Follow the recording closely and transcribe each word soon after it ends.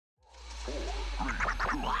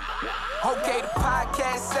Okay, the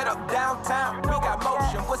podcast set up downtown. We got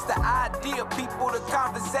motion. What's the idea? People, the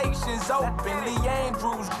conversation's open. Lee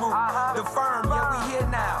Andrews Group, the firm, yeah, we here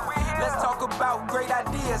now. Let's talk about great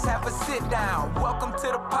ideas. Have a sit down. Welcome to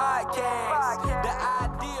the podcast, the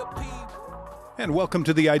Idea People. And welcome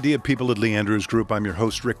to the Idea People at Lee Andrews Group. I'm your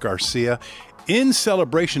host, Rick Garcia. In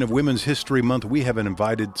celebration of Women's History Month, we have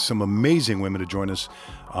invited some amazing women to join us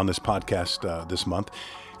on this podcast this month.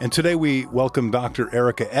 And today we welcome Dr.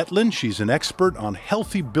 Erika Eitland. She's an expert on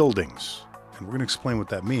healthy buildings, and we're going to explain what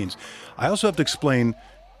that means. I also have to explain,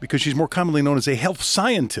 because she's more commonly known as a health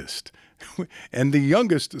scientist, and the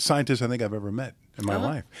youngest scientist I think I've ever met in my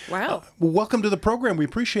life. Wow. Well, welcome to the program. We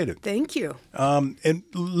appreciate it. Thank you. And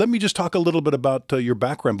let me just talk a little bit about your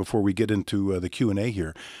background before we get into the Q&A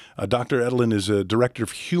here. Dr. Eitland is a director of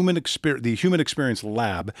the Human Experience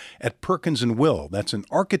Lab at Perkins and Will. That's an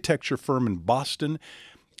architecture firm in Boston.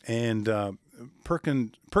 And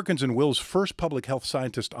Perkins and Will's first public health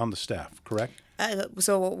scientist on the staff, correct?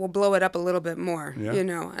 So we'll blow it up a little bit more, Yeah. you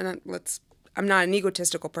know, and I'm not an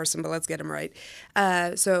egotistical person, but let's get them right.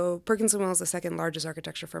 So Perkins and Will is the second largest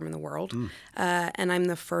architecture firm in the world, and I'm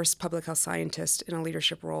the first public health scientist in a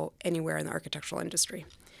leadership role anywhere in the architectural industry.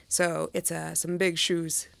 So it's some big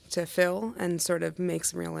shoes to fill and sort of make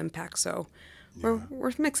some real impact. So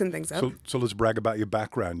we're mixing things up. So let's brag about your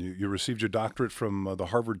background. You received your doctorate from the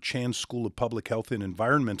Harvard Chan School of Public Health and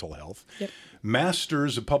Environmental Health,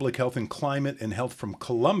 Masters of Public Health in Climate and Health from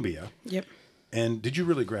Columbia. Yep. And did you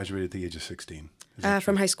really graduate at the age of 16?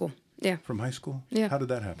 From high school. Yeah. From high school? Yeah. How did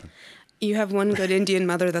that happen? You have one good Indian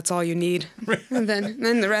mother, that's all you need. And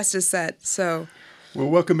then the rest is set. So Well,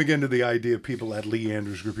 welcome again to the Idea People at Lee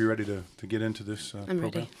Andrews Group. You ready to get into this I'm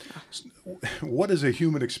program? ready. What is a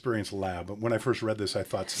human experience lab? When I first read this, I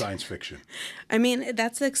thought science fiction. I mean,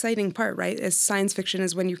 that's the exciting part, right? Is science fiction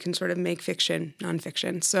is when you can sort of make fiction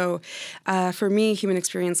nonfiction. So for me, Human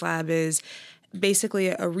Experience Lab is basically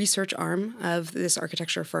a research arm of this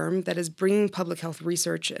architecture firm that is bringing public health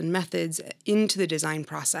research and methods into the design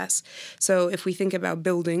process. So if we think about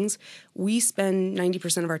buildings, we spend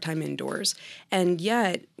 90% of our time indoors. And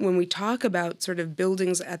yet, when we talk about sort of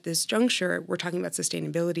buildings at this juncture, we're talking about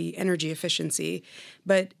sustainability, energy efficiency.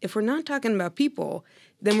 But if we're not talking about people,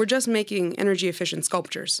 then we're just making energy efficient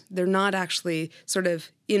sculptures. They're not actually sort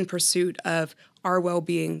of in pursuit of our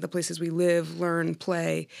well-being, the places we live, learn,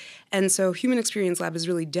 play. And so Human Experience Lab is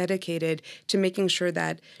really dedicated to making sure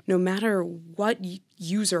that no matter what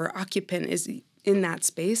user or occupant is in that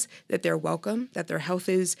space, that they're welcome, that their health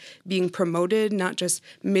is being promoted, not just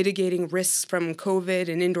mitigating risks from COVID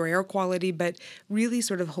and indoor air quality, but really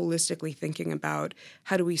sort of holistically thinking about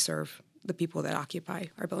how do we serve the people that occupy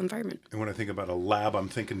our built environment. And when I think about a lab, I'm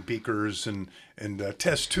thinking beakers and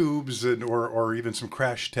test tubes or even some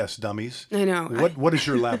crash test dummies. I know. What does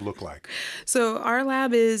your lab look like? So our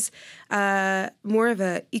lab is more of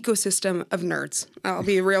an ecosystem of nerds. I'll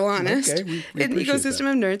be real honest. Okay, we An appreciate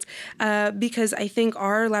ecosystem that. of nerds because I think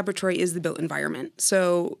our laboratory is the built environment.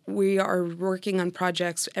 So we are working on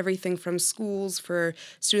projects, everything from schools for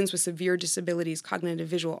students with severe disabilities, cognitive,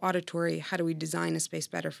 visual, auditory. How do we design a space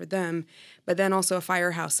better for them? But then also a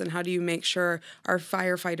firehouse, and how do you make sure our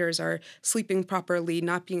firefighters are sleeping properly,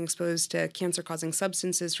 not being exposed to cancer-causing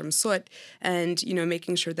substances from soot, and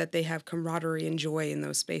making sure that they have camaraderie and joy in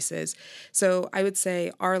those spaces. So I would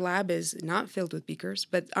say our lab is not filled with beakers,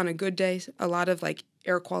 but on a good day, a lot of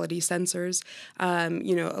air quality sensors,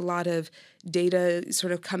 a lot of data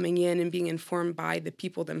sort of coming in and being informed by the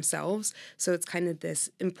people themselves. So it's kind of this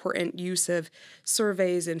important use of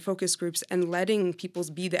surveys and focus groups and letting people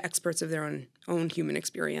be the experts of their own human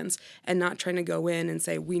experience and not trying to go in and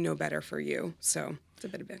say, we know better for you. So it's a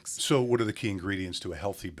bit of a mix. So what are the key ingredients to a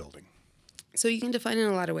healthy building? So you can define it in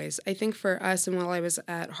a lot of ways. I think for us, and while I was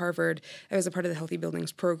at Harvard, I was a part of the Healthy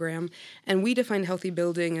Buildings program, and we defined healthy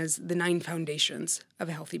building as the 9 foundations of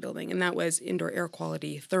a healthy building, and that was indoor air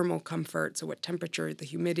quality, thermal comfort, so what temperature, the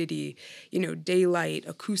humidity, daylight,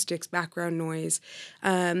 acoustics, background noise,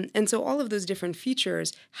 and so all of those different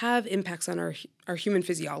features have impacts on our human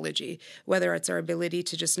physiology, whether it's our ability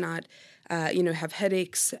to just not have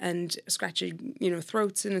headaches and scratchy,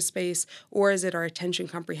 throats in a space, or is it our attention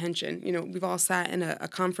comprehension? We've all sat in a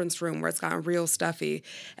conference room where it's gotten real stuffy,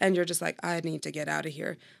 and you're just like, I need to get out of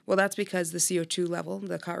here. Well, that's because the CO2 level,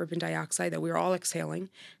 the carbon dioxide that we're all exhaling,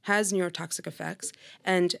 has neurotoxic effects.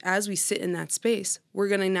 And as we sit in that space, we're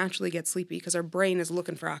going to naturally get sleepy because our brain is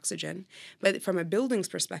looking for oxygen. But from a building's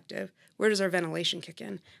perspective, where does our ventilation kick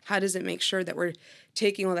in? How does it make sure that we're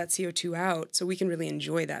taking all that CO2 out so we can really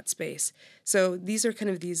enjoy that space? So these are kind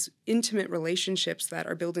of these intimate relationships that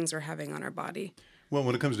our buildings are having on our body. Well,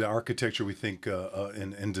 when it comes to architecture, we think,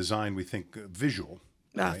 and design, we think visual.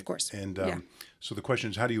 Right? Of course. And yeah. so the question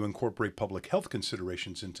is, how do you incorporate public health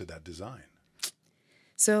considerations into that design?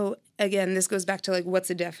 So again, this goes back to like, what's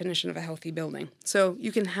the definition of a healthy building? So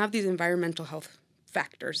you can have these environmental health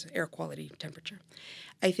factors, air quality, temperature.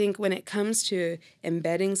 I think when it comes to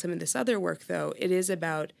embedding some of this other work, though, it is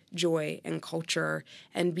about joy and culture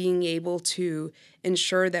and being able to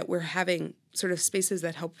ensure that we're having sort of spaces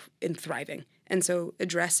that help in thriving. And so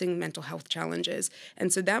addressing mental health challenges.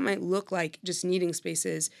 And so that might look like just needing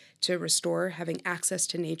spaces to restore, having access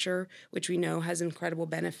to nature, which we know has incredible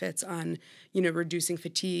benefits on, reducing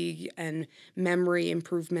fatigue and memory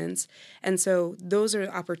improvements. And so those are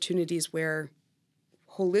opportunities where,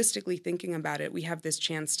 holistically thinking about it, we have this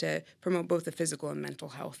chance to promote both the physical and mental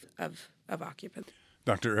health of occupants.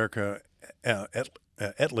 Dr. Erika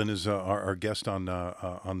Eitland is our guest on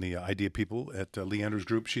the Idea People at Lee Andrews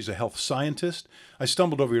Group. She's a health scientist. I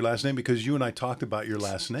stumbled over your last name because you and I talked about your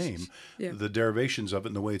last name, Yeah. the derivations of it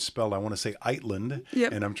and the way it's spelled. I want to say Eitland,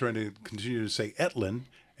 Yep. and I'm trying to continue to say Eitland.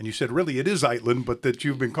 And you said, really, it is Eitland, but that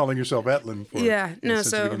you've been calling yourself Eitland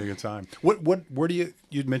since the beginning of time. Where do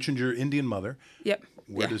you'd mentioned your Indian mother. Yep.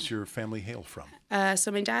 Where does your family hail from?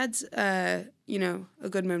 So my dad's, a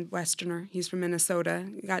good Midwesterner. He's from Minnesota.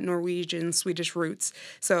 Got Norwegian, Swedish roots.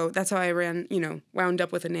 So that's how I wound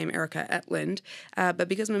up with the name Erika Eitland. But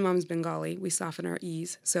because my mom's Bengali, we soften our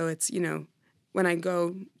E's. So it's, when I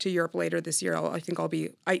go to Europe later this year, I think I'll be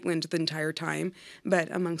Eitland the entire time.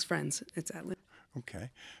 But amongst friends, it's Eitland. Okay,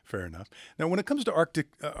 fair enough. Now, when it comes to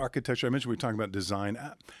architecture, I mentioned we were talking about design.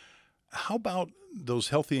 How about those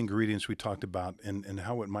healthy ingredients we talked about and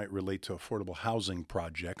how it might relate to affordable housing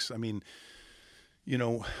projects? I mean,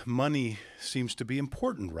 money seems to be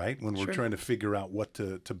important, right, when we're Sure. trying to figure out what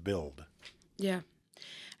to build. Yeah.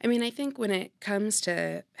 I mean, I think when it comes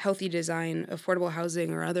to healthy design, affordable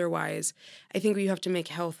housing or otherwise, I think you have to make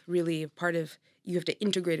health really part of, you have to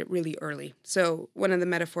integrate it really early. So one of the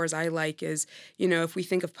metaphors I like is, if we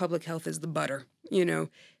think of public health as the butter,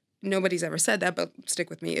 nobody's ever said that, but stick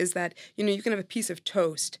with me, is that, you can have a piece of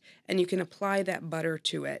toast and you can apply that butter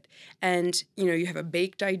to it. And, you have a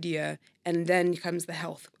baked idea and then comes the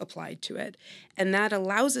health applied to it. And that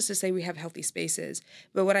allows us to say we have healthy spaces.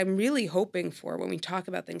 But what I'm really hoping for when we talk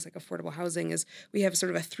about things like affordable housing is we have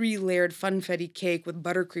sort of a 3-layered funfetti cake with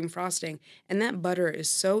buttercream frosting. And that butter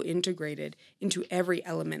is so integrated into every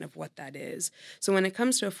element of what that is. So when it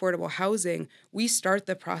comes to affordable housing, we start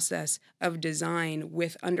the process of design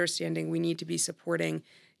with understanding we need to be supporting,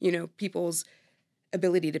 people's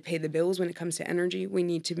ability to pay the bills when it comes to energy. We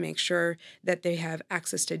need to make sure that they have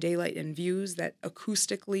access to daylight and views, that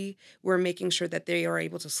acoustically we're making sure that they are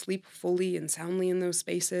able to sleep fully and soundly in those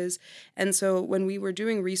spaces. And so when we were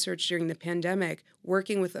doing research during the pandemic,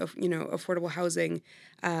 working with, affordable housing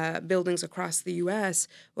buildings across the U.S.,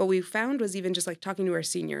 what we found was even just like talking to our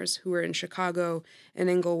seniors who were in Chicago and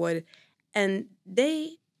Inglewood, and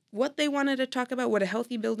what they wanted to talk about, what a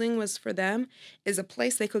healthy building was for them, is a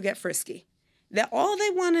place they could get frisky. That all they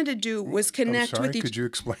wanted to do was connect with each other. Could you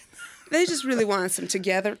explain? They just really wanted some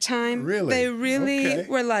together time. Really? They really Okay.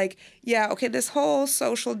 were like, this whole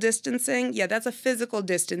social distancing, that's a physical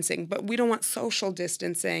distancing, but we don't want social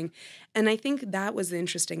distancing. And I think that was the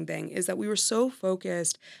interesting thing, is that we were so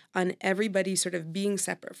focused on everybody sort of being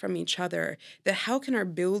separate from each other, that how can our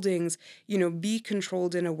buildings, be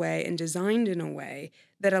controlled in a way and designed in a way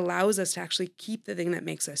that allows us to actually keep the thing that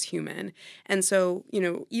makes us human. And so,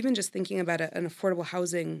 even just thinking about an affordable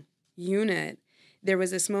housing unit, there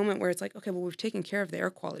was this moment where it's like, okay, well, we've taken care of the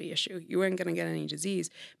air quality issue. You weren't going to get any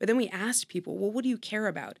disease. But then we asked people, well, what do you care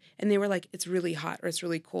about? And they were like, it's really hot or it's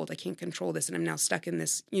really cold. I can't control this. And I'm now stuck in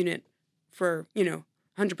this unit for,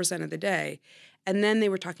 100% of the day. And then they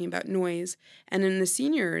were talking about noise. And in the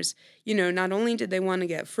seniors, not only did they want to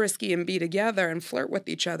get frisky and be together and flirt with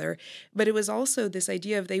each other, but it was also this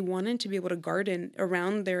idea of they wanted to be able to garden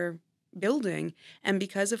around their building. And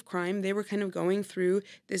because of crime, they were kind of going through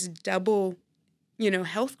this double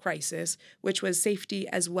health crisis, which was safety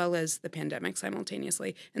as well as the pandemic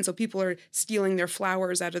simultaneously. And so people are stealing their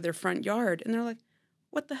flowers out of their front yard. And they're like,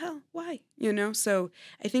 what the hell? Why? So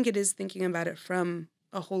I think it is thinking about it from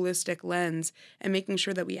a holistic lens and making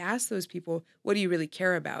sure that we ask those people, what do you really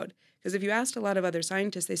care about? Because if you asked a lot of other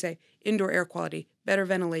scientists, they say indoor air quality, better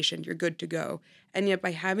ventilation, you're good to go. And yet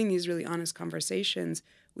by having these really honest conversations,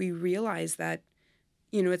 we realize that,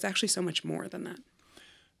 it's actually so much more than that.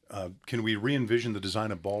 Can we re-envision the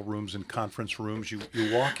design of ballrooms and conference rooms? You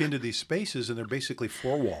walk into these spaces and they're basically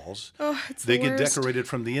 4 walls. Oh, it's They the get worst. decorated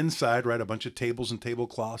from the inside, right? A bunch of tables and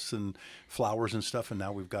tablecloths and flowers and stuff. And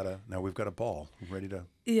now we've got a ball ready to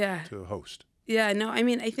host. Yeah, no, I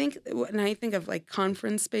mean, I think when I think of like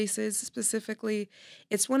conference spaces specifically,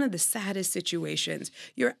 it's one of the saddest situations.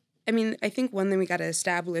 I mean, I think one thing we got to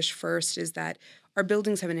establish first is that our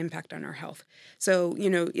buildings have an impact on our health. So,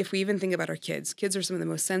 if we even think about our kids are some of the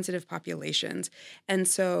most sensitive populations. And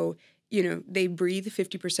so, they breathe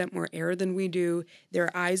 50% more air than we do.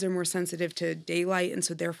 Their eyes are more sensitive to daylight. And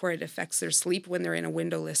so, therefore, it affects their sleep when they're in a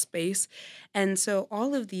windowless space. And so,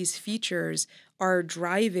 all of these features are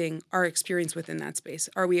driving our experience within that space.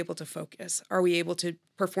 Are we able to focus? Are we able to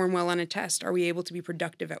perform well on a test? Are we able to be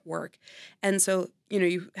productive at work? And so,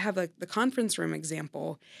 you have like the conference room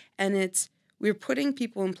example, and we're putting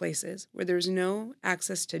people in places where there's no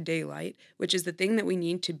access to daylight, which is the thing that we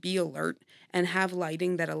need to be alert and have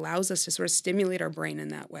lighting that allows us to sort of stimulate our brain in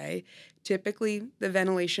that way. Typically, the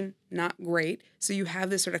ventilation, not great. So you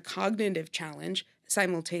have this sort of cognitive challenge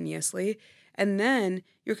simultaneously. And then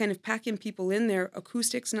you're kind of packing people in there.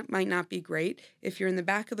 Acoustics might not be great. If you're in the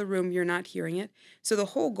back of the room, you're not hearing it. So the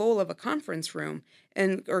whole goal of a conference room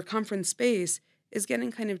or conference space is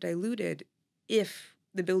getting kind of diluted if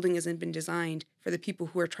the building hasn't been designed for the people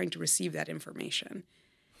who are trying to receive that information.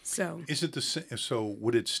 So is it the same? So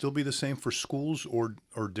would it still be the same for schools or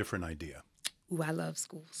different idea? Ooh, I love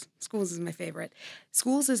schools. Schools is my favorite.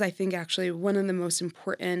 Schools is, I think, actually one of the most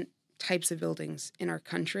important types of buildings in our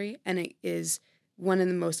country, and it is one of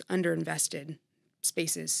the most underinvested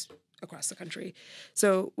spaces across the country.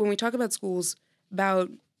 So when we talk about schools,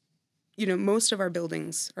 most of our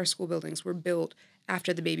buildings, our school buildings, were built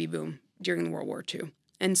after the baby boom during World War II.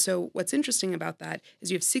 And so what's interesting about that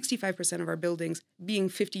is you have 65% of our buildings being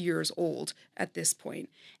 50 years old at this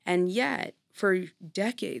point. And yet, for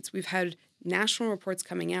decades, we've had national reports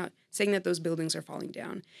coming out saying that those buildings are falling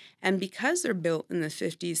down. And because they're built in the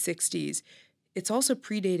 50s, 60s, it's also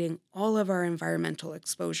predating all of our environmental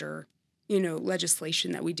exposure,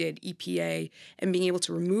 legislation that we did, EPA, and being able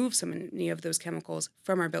to remove so many of those chemicals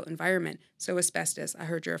from our built environment. So asbestos, I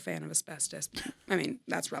heard you're a fan of asbestos. I mean,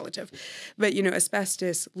 that's relative. But,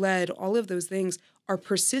 asbestos, lead, all of those things are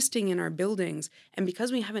persisting in our buildings. And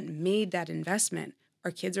because we haven't made that investment,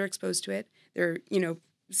 our kids are exposed to it. They're,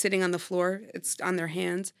 sitting on the floor, it's on their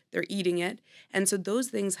hands, they're eating it. And so those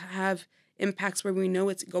things have impacts where we know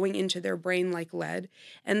it's going into their brain like lead.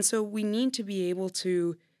 And so we need to be able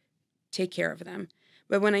to take care of them.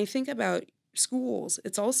 But when I think about schools,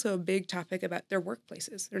 it's also a big topic about their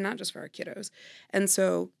workplaces. They're not just for our kiddos. And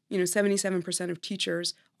so, 77% of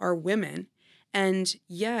teachers are women. And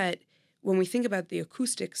yet, when we think about the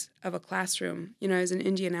acoustics of a classroom, I was in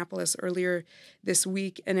Indianapolis earlier this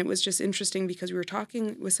week, and it was just interesting because we were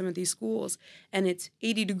talking with some of these schools, and it's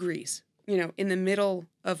 80 degrees, in the middle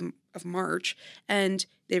of March, and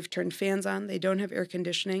they've turned fans on. They don't have air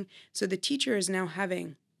conditioning. So the teacher is now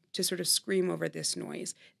having to sort of scream over this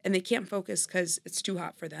noise, and they can't focus because it's too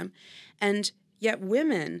hot for them. And yet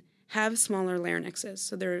women have smaller larynxes,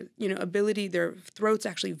 so their their throats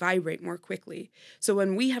actually vibrate more quickly. So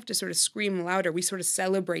when we have to sort of scream louder, we sort of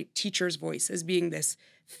celebrate teacher's voice as being this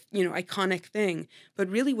iconic thing. But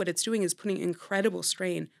really what it's doing is putting incredible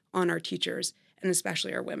strain on our teachers, and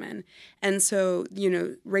especially our women. And so,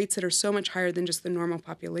 rates that are so much higher than just the normal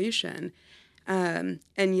population, and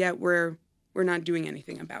yet we're not doing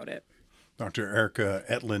anything about it. Dr. Erika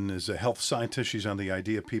Eitland is a health scientist. She's on the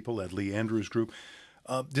Idea People at Lee Andrews Group.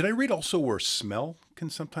 Did I read also where smell can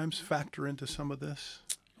sometimes factor into some of this?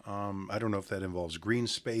 I don't know if that involves green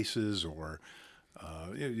spaces or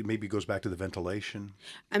it maybe goes back to the ventilation.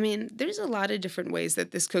 I mean, there's a lot of different ways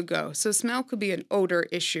that this could go. So smell could be an odor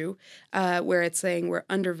issue where it's saying we're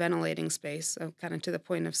underventilating space, so kind of to the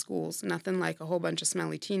point of schools. Nothing like a whole bunch of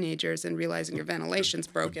smelly teenagers and realizing your ventilation's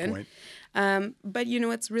broken. But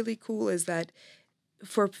what's really cool is that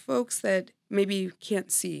for folks that maybe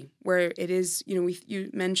can't see, where it is, you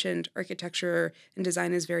mentioned architecture and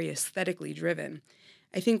design is very aesthetically driven.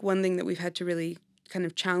 I think one thing that we've had to really kind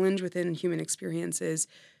of challenge within human experience is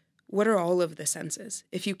what are all of the senses?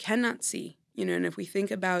 If you cannot see, and if we think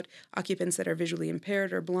about occupants that are visually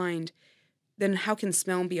impaired or blind, then how can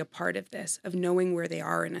smell be a part of this, of knowing where they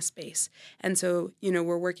are in a space? And so,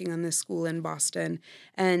 we're working on this school in Boston,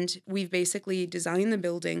 and we've basically designed the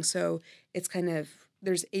building so it's kind of,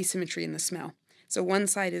 there's asymmetry in the smell. So one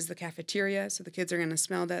side is the cafeteria, so the kids are going to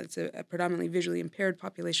smell that. It's a predominantly visually impaired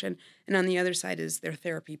population. And on the other side is their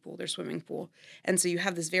therapy pool, their swimming pool. And so you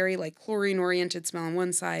have this very chlorine-oriented smell on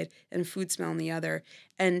one side and food smell on the other.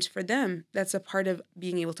 And for them, that's a part of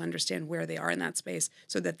being able to understand where they are in that space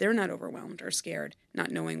so that they're not overwhelmed or scared,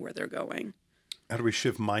 not knowing where they're going. How do we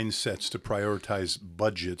shift mindsets to prioritize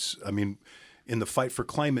budgets? I mean, in the fight for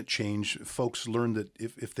climate change, folks learned that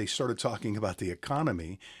if they started talking about the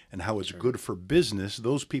economy and how it's good for business,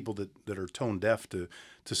 those people that are tone deaf to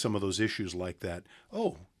some of those issues like that,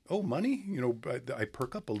 money, I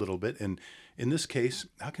perk up a little bit. And in this case,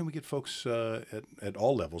 how can we get folks at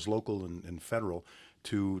all levels, local and federal,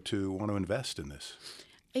 to want to invest in this?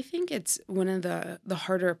 I think it's one of the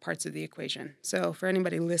harder parts of the equation. So for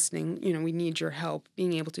anybody listening, we need your help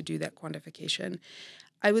being able to do that quantification.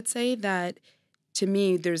 I would say that to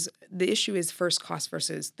me, the issue is first cost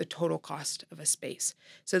versus the total cost of a space.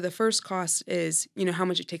 So the first cost is, how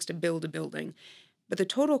much it takes to build a building. But the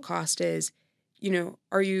total cost is,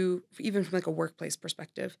 are you, even from like a workplace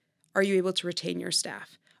perspective, are you able to retain your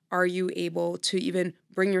staff? Are you able to even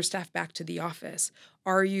bring your staff back to the office?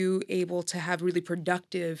 Are you able to have really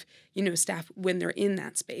productive, staff when they're in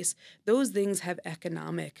that space? Those things have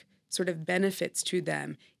economic sort of benefits to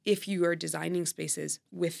them if you are designing spaces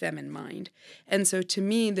with them in mind. And so to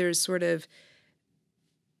me, there's sort of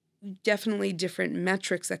definitely different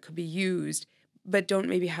metrics that could be used, but don't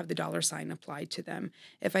maybe have the dollar sign applied to them.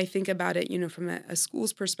 If I think about it, from a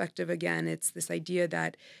school's perspective, again, it's this idea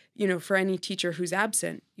that, for any teacher who's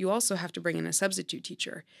absent, you also have to bring in a substitute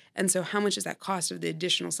teacher. And so how much is that cost of the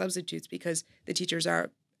additional substitutes because the teachers are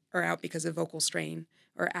out because of vocal strain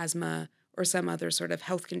or asthma or some other sort of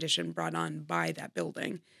health condition brought on by that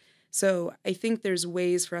building? So I think there's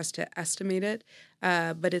ways for us to estimate it,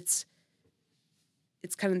 but it's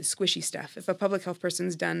kind of the squishy stuff. If a public health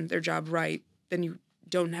person's done their job right, then you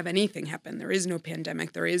don't have anything happen. There is no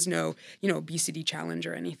pandemic. There is no, obesity challenge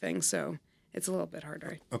or anything. So it's a little bit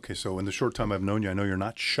harder. Okay, so in the short time I've known you, I know you're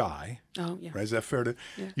not shy. Oh, yeah. Right? Is that fair to?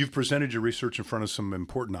 Yeah. You've presented your research in front of some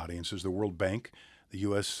important audiences, the World Bank, the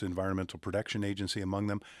U.S. Environmental Protection Agency among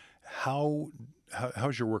them.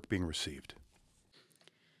 How's your work being received?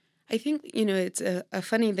 I think, it's a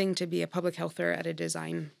funny thing to be a public healther at a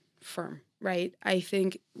design firm, right? I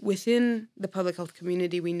think within the public health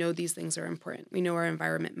community, we know these things are important. We know our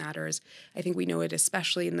environment matters. I think we know it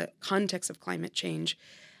especially in the context of climate change.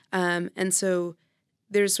 And so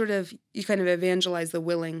there's you kind of evangelize the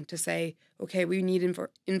willing to say, okay, we need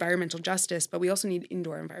environmental justice, but we also need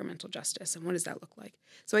indoor environmental justice. And what does that look like?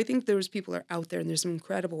 So I think those people are out there, and there's some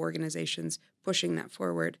incredible organizations pushing that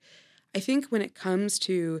forward. I think when it comes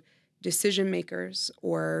to decision makers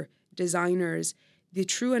or designers, the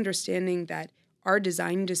true understanding that our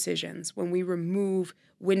design decisions, when we remove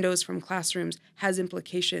windows from classrooms, has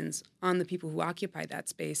implications on the people who occupy that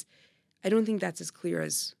space, I don't think that's as clear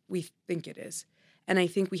as we think it is. And I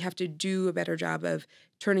think we have to do a better job of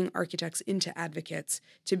turning architects into advocates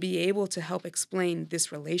to be able to help explain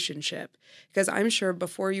this relationship. Because I'm sure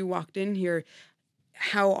before you walked in here,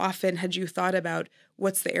 how often had you thought about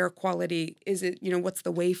what's the air quality? Is it, what's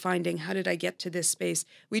the wayfinding? How did I get to this space?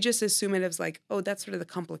 We just assume it as like, oh, that's sort of the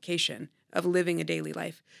complication of living a daily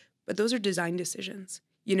life. But those are design decisions.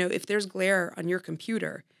 If there's glare on your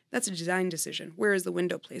computer, that's a design decision. Where is the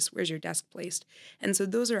window placed? Where's your desk placed? And so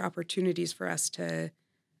those are opportunities for us to,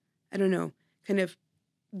 kind of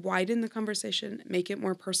widen the conversation, make it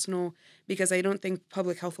more personal, because I don't think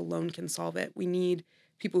public health alone can solve it. We need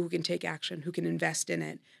people who can take action, who can invest in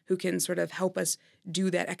it, who can sort of help us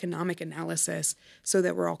do that economic analysis so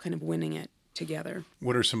that we're all kind of winning it together.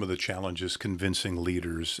 What are some of the challenges convincing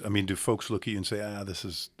leaders? I mean, do folks look at you and say, this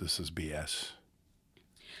is BS?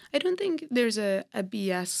 I don't think there's a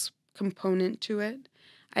BS component to it.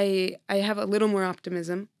 I have a little more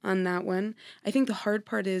optimism on that one. I think the hard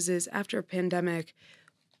part is after a pandemic,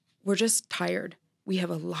 we're just tired. We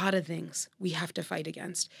have a lot of things we have to fight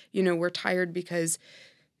against. We're tired because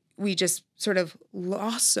we just sort of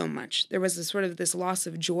lost so much. There was this loss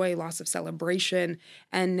of joy, loss of celebration,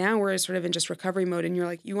 and now we're sort of in just recovery mode. And you're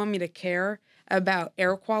like, you want me to care about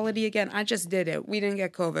air quality again? I just did it. We didn't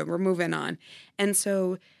get COVID. We're moving on. And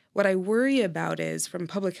so what I worry about is, from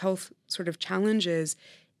public health sort of challenges,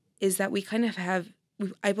 is that we kind of have,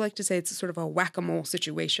 I like to say it's sort of a whack-a-mole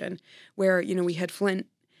situation where, we had Flint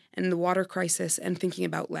and the water crisis and thinking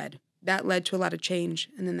about lead. That led to a lot of change,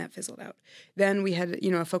 and then that fizzled out. Then we had,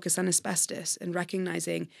 a focus on asbestos and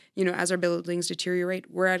recognizing, as our buildings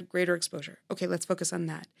deteriorate, we're at greater exposure. Okay, let's focus on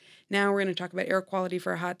that. Now we're going to talk about air quality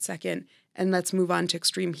for a hot second, and let's move on to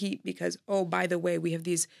extreme heat because, oh, by the way, we have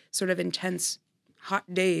these sort of intense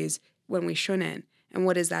hot days when we shouldn't. And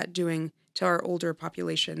what is that doing to our older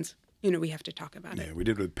populations? We have to talk about it. Yeah, we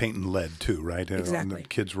did with paint and lead too, right? Exactly. And the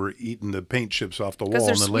kids were eating the paint chips off the wall, and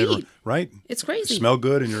then sweet. later, right? It's crazy. Smell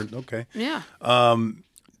good, and you're okay. Yeah.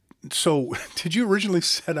 So, did you originally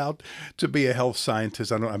set out to be a health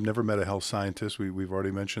scientist? I've never met a health scientist. We've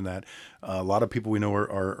already mentioned that. A lot of people we know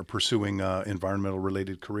are pursuing environmental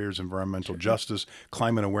related careers, environmental justice,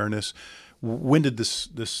 climate awareness. When did this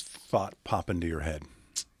thought pop into your head?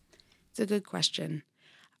 It's a good question.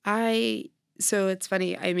 So it's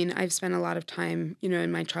funny. I mean, I've spent a lot of time,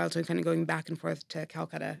 in my childhood kind of going back and forth to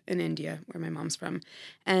Calcutta in India, where my mom's from.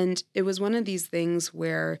 And it was one of these things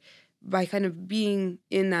where by kind of being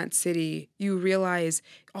in that city, you realize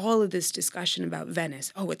all of this discussion about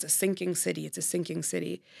Venice. Oh, it's a sinking city. It's a sinking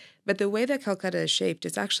city. But the way that Calcutta is shaped,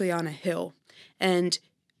 it's actually on a hill. And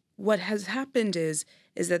what has happened is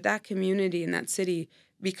that community in that city,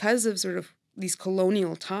 because of sort of these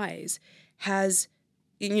colonial ties, has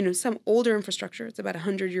some older infrastructure. It's about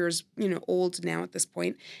 100 years, old now at this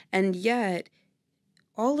point. And yet,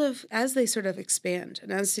 as they sort of expand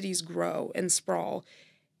and as cities grow and sprawl,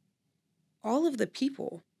 all of the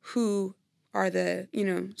people who are the,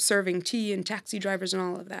 serving tea and taxi drivers and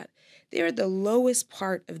all of that, they are the lowest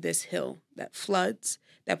part of this hill that floods,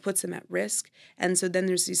 that puts them at risk. And so then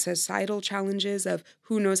there's these societal challenges of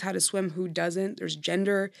who knows how to swim, who doesn't. There's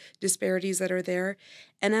gender disparities that are there.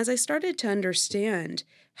 And as I started to understand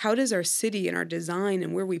how does our city and our design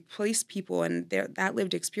and where we place people and that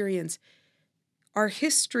lived experience, our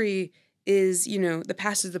history is, the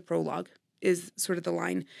past is the prologue, is sort of the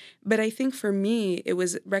line. But I think for me, it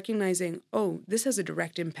was recognizing, oh, this has a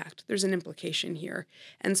direct impact. There's an implication here.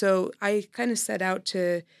 And so I kind of set out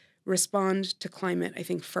to respond to climate, I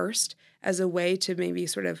think, first as a way to maybe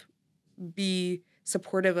sort of be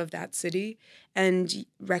supportive of that city and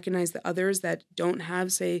recognize the others that don't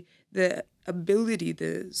have, say, the ability,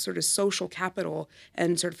 the sort of social capital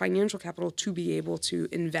and sort of financial capital to be able to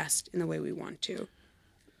invest in the way we want to.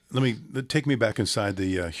 Take me back inside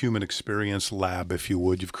the Human Experience Lab, if you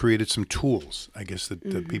would. You've created some tools, I guess,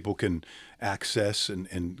 that people can access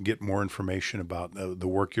and get more information about the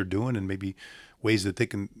work you're doing and maybe ways that they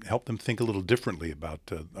can help them think a little differently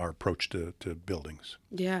about our approach to buildings.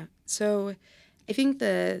 Yeah. So I think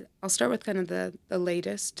I'll start with kind of the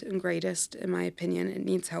latest and greatest, in my opinion. It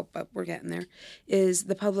needs help, but we're getting there, is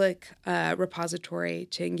the public repository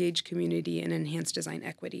to engage community and enhance design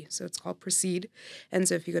equity. So it's called Proceed. And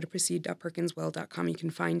so if you go to proceed.perkinswell.com, you can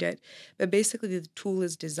find it. But basically, the tool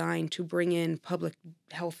is designed to bring in public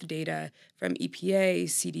health data from EPA,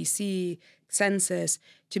 CDC, census,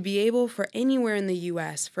 to be able for anywhere in the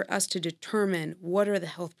U.S. for us to determine what are the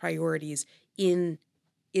health priorities in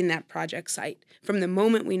that project site. From the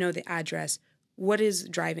moment we know the address, what is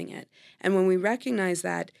driving it? And when we recognize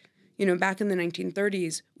that, back in the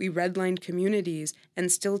 1930s, we redlined communities,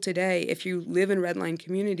 and still today, if you live in a redlined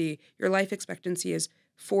community, your life expectancy is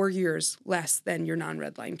 4 years less than your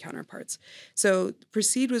non-redline counterparts. So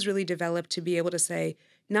Proceed was really developed to be able to say,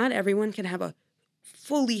 not everyone can have a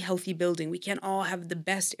fully healthy building. We can't all have the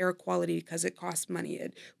best air quality because it costs money.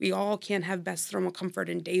 We all can't have best thermal comfort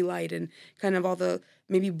and daylight and kind of all the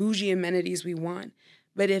maybe bougie amenities we want.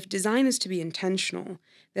 But if design is to be intentional,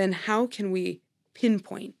 then how can we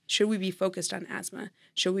pinpoint? Should we be focused on asthma?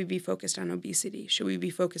 Should we be focused on obesity? Should we be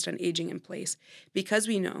focused on aging in place? Because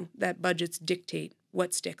we know that budgets dictate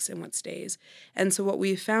what sticks and what stays. And so what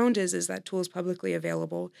we found is that tool is publicly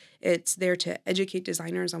available. It's there to educate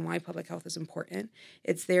designers on why public health is important.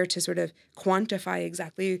 It's there to sort of quantify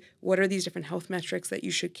exactly what are these different health metrics that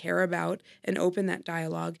you should care about and open that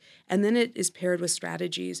dialogue. And then it is paired with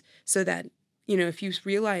strategies so that, if you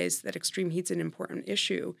realize that extreme heat's an important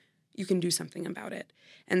issue, you can do something about it.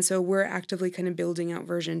 And so we're actively kind of building out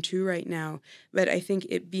version 2 right now. But I think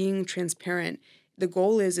it being transparent, the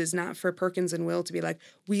goal is not for Perkins and Will to be like,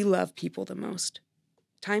 we love people the most.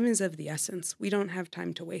 Time is of the essence. We don't have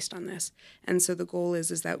time to waste on this. And so the goal is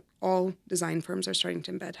that all design firms are starting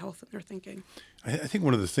to embed health in their thinking. I think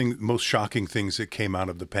one of the most shocking things that came out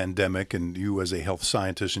of the pandemic, and you as a health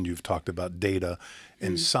scientist, and you've talked about data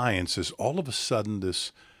and science, is all of a sudden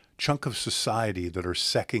this chunk of society that are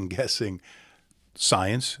second-guessing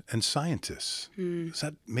science and scientists. Does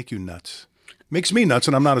that make you nuts? Makes me nuts,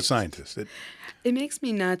 and I'm not a scientist. It makes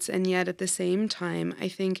me nuts, and yet at the same time, I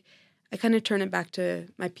think I kind of turn it back to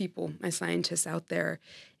my people, my scientists out there,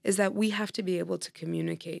 is that we have to be able to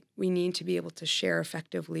communicate. We need to be able to share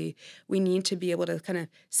effectively. We need to be able to kind of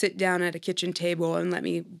sit down at a kitchen table and let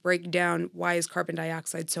me break down why is carbon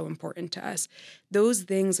dioxide so important to us. Those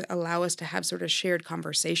things allow us to have sort of shared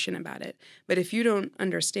conversation about it. But if you don't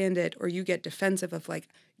understand it or you get defensive of like,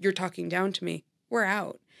 you're talking down to me, we're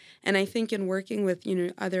out. And I think in working with,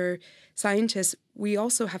 other scientists, we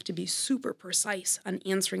also have to be super precise on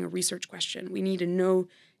answering a research question. We need to know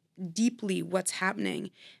deeply what's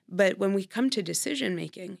happening. But when we come to decision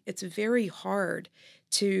making, it's very hard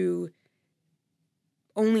to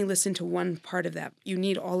only listen to one part of that. You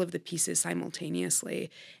need all of the pieces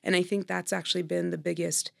simultaneously. And I think that's actually been the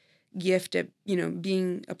biggest gift of,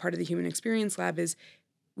 being a part of the Human Experience Lab is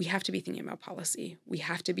we have to be thinking about policy. We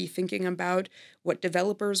have to be thinking about what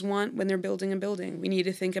developers want when they're building a building. We need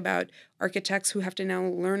to think about architects who have to now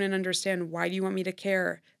learn and understand, why do you want me to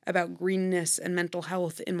care about greenness and mental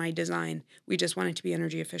health in my design? We just want it to be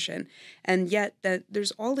energy efficient. And yet that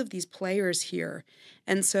there's all of these players here.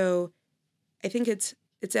 And so I think it's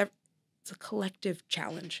a collective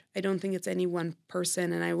challenge. I don't think it's any one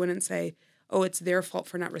person, and I wouldn't say, oh, it's their fault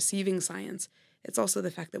for not receiving science. It's also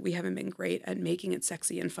the fact that we haven't been great at making it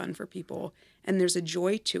sexy and fun for people. And there's a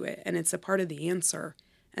joy to it, and it's a part of the answer.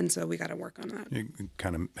 And so we got to work on that. You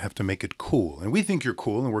kind of have to make it cool. And we think you're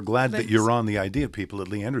cool, and we're glad that you're on the Idea People at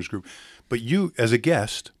Lee Andrews Group. But you, as a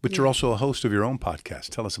guest, you're also a host of your own podcast.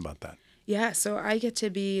 Tell us about that. Yeah, so I get to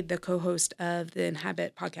be the co-host of the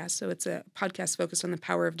Inhabit podcast. So it's a podcast focused on the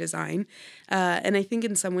power of design. And I think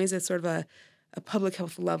in some ways it's sort of a public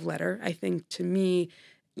health love letter. I think to me,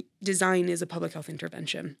 design is a public health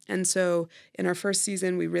intervention. And so in our first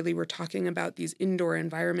season, we really were talking about these indoor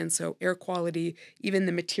environments, so air quality, even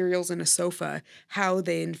the materials in a sofa, how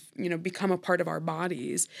they, become a part of our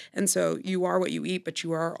bodies. And so you are what you eat, but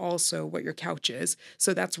you are also what your couch is.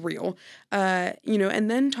 So that's real. And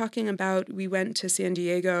then talking about, we went to San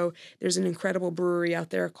Diego. There's an incredible brewery out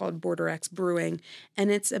there called Border X Brewing. And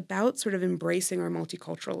it's about sort of embracing our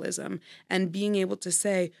multiculturalism and being able to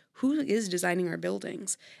say, who is designing our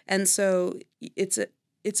buildings? And so it's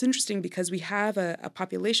interesting because we have a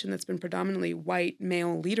population that's been predominantly white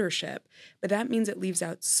male leadership, but that means it leaves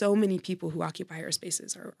out so many people who occupy our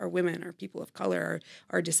spaces, our women, our people of color,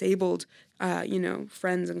 our disabled,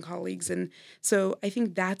 friends and colleagues. And so I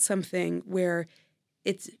think that's something where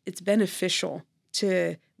it's beneficial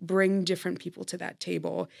to bring different people to that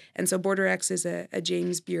table. And so Border X is a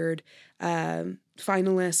James Beard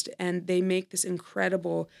finalist, and they make this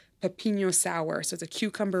incredible pepino sour. So it's a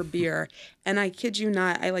cucumber beer. And I kid you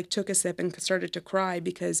not, I took a sip and started to cry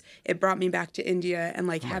because it brought me back to India and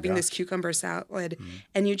having this cucumber salad. Mm-hmm.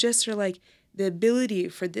 And you just are the ability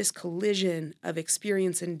for this collision of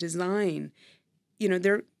experience and design,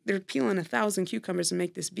 they're peeling 1,000 cucumbers and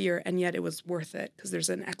make this beer, and yet it was worth it because there's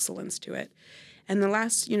an excellence to it. And the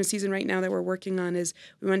last, season right now that we're working on is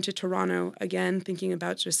we went to Toronto, again, thinking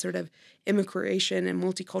about just sort of immigration and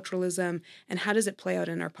multiculturalism and how does it play out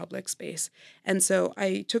in our public space. And so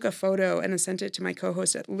I took a photo and I sent it to my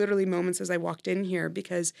co-host at literally moments as I walked in here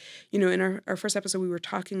because, in our first episode, we were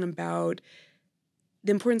talking about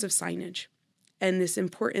the importance of signage and this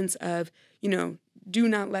importance of, do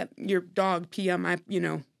not let your dog pee on my,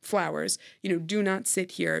 flowers, do not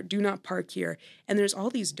sit here, do not park here. And there's all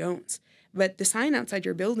these don'ts. But the sign outside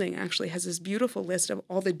your building actually has this beautiful list of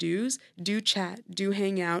all the do's: do chat, do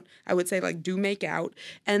hang out. I would say do make out.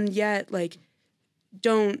 And yet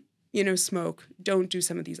don't, smoke, don't do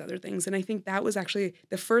some of these other things. And I think that was actually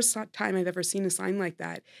the first time I've ever seen a sign like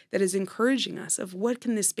that is encouraging us of what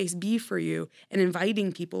can this space be for you and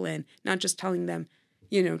inviting people in, not just telling them,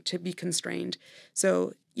 to be constrained.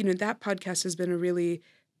 So, that podcast has been a really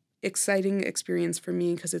exciting experience for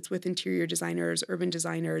me because it's with interior designers, urban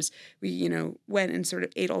designers. We, went and sort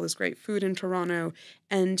of ate all this great food in Toronto.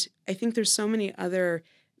 And I think there's so many other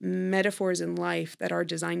metaphors in life that are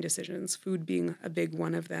design decisions, food being a big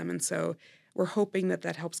one of them. And so we're hoping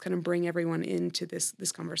that helps kind of bring everyone into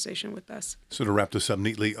this conversation with us. So to wrap this up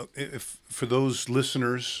neatly, if for those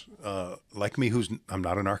listeners like me, I'm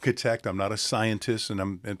not an architect, I'm not a scientist,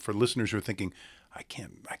 and for listeners who are thinking, I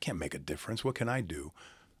can't make a difference, what can I do?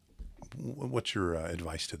 What's your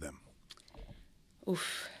advice to them?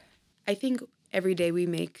 Oof. I think every day we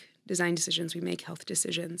make design decisions, we make health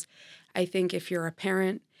decisions. I think if you're a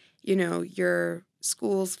parent, your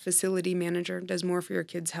school's facility manager does more for your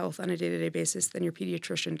kids' health on a day-to-day basis than your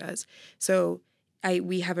pediatrician does. So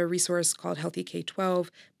we have a resource called Healthy K-12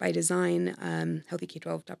 by Design,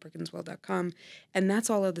 healthyk12.perkinswell.com. And that's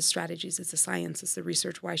all of the strategies. It's the science, it's the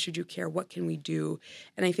research. Why should you care? What can we do?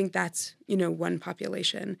 And I think that's, one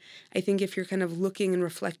population. I think if you're kind of looking and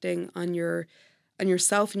reflecting on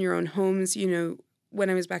yourself and your own homes, when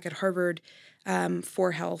I was back at Harvard,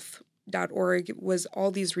 for health.org was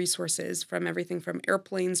all these resources from everything from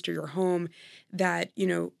airplanes to your home that,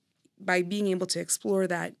 by being able to explore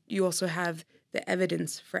that, you also have the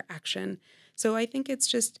evidence for action. So I think it's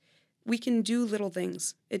just, we can do little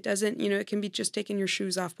things. It doesn't, it can be just taking your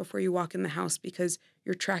shoes off before you walk in the house because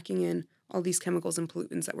you're tracking in all these chemicals and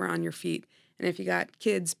pollutants that were on your feet. And if you got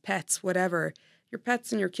kids, pets, whatever, your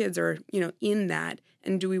pets and your kids are, in that.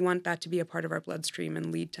 And do we want that to be a part of our bloodstream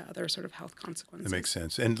and lead to other sort of health consequences? That makes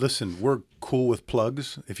sense. And listen, we're cool with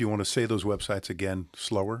plugs. If you want to say those websites again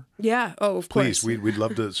slower. Yeah. Oh, of course. Please, we'd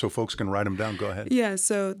love to, so folks can write them down. Go ahead. Yeah.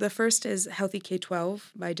 So the first is Healthy K-12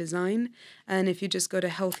 by design. And if you just go to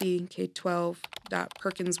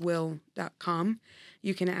healthyk12.perkinswill.com,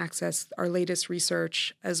 you can access our latest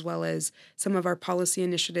research as well as some of our policy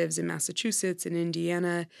initiatives in Massachusetts and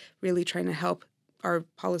Indiana, really trying to help our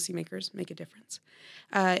policymakers make a difference.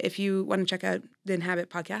 If you want to check out the Inhabit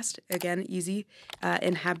podcast, again, easy,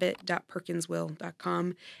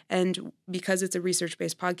 inhabit.perkinswill.com. And because it's a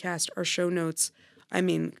research-based podcast, our show notes,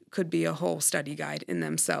 could be a whole study guide in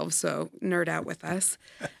themselves. So nerd out with us.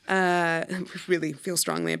 Really feel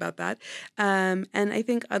strongly about that. And I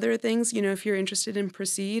think other things, if you're interested in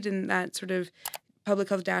Proceed and that sort of public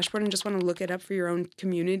health dashboard and just want to look it up for your own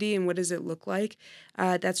community and what does it look like,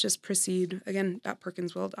 that's just proceed, again,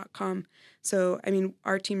 .perkinswill.com. So,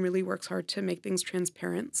 our team really works hard to make things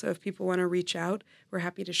transparent. So if people want to reach out, we're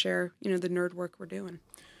happy to share, the nerd work we're doing.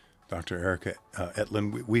 Dr. Erika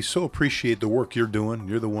Eitland, we so appreciate the work you're doing.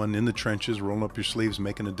 You're the one in the trenches, rolling up your sleeves,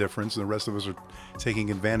 making a difference, and the rest of us are taking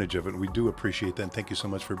advantage of it. And we do appreciate that. And thank you so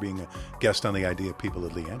much for being a guest on the Idea People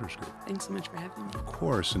at Lee Andrews Group. Thanks so much for having me. Of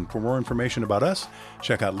course. And for more information about us,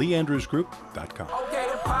 check out leeandrewsgroup.com. Okay,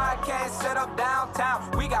 the podcast set up downtown.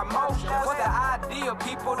 We got motion. What's the idea,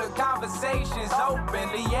 people? The conversation's open.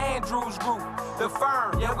 Lee Andrews Group, the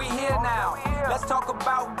firm. Yeah, we here now. Let's talk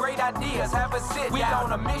about great ideas. Have a sit down. We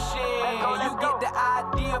on a mission. You get the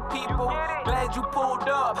idea, people. Glad you pulled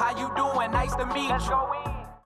up. How you doing? Nice to meet you.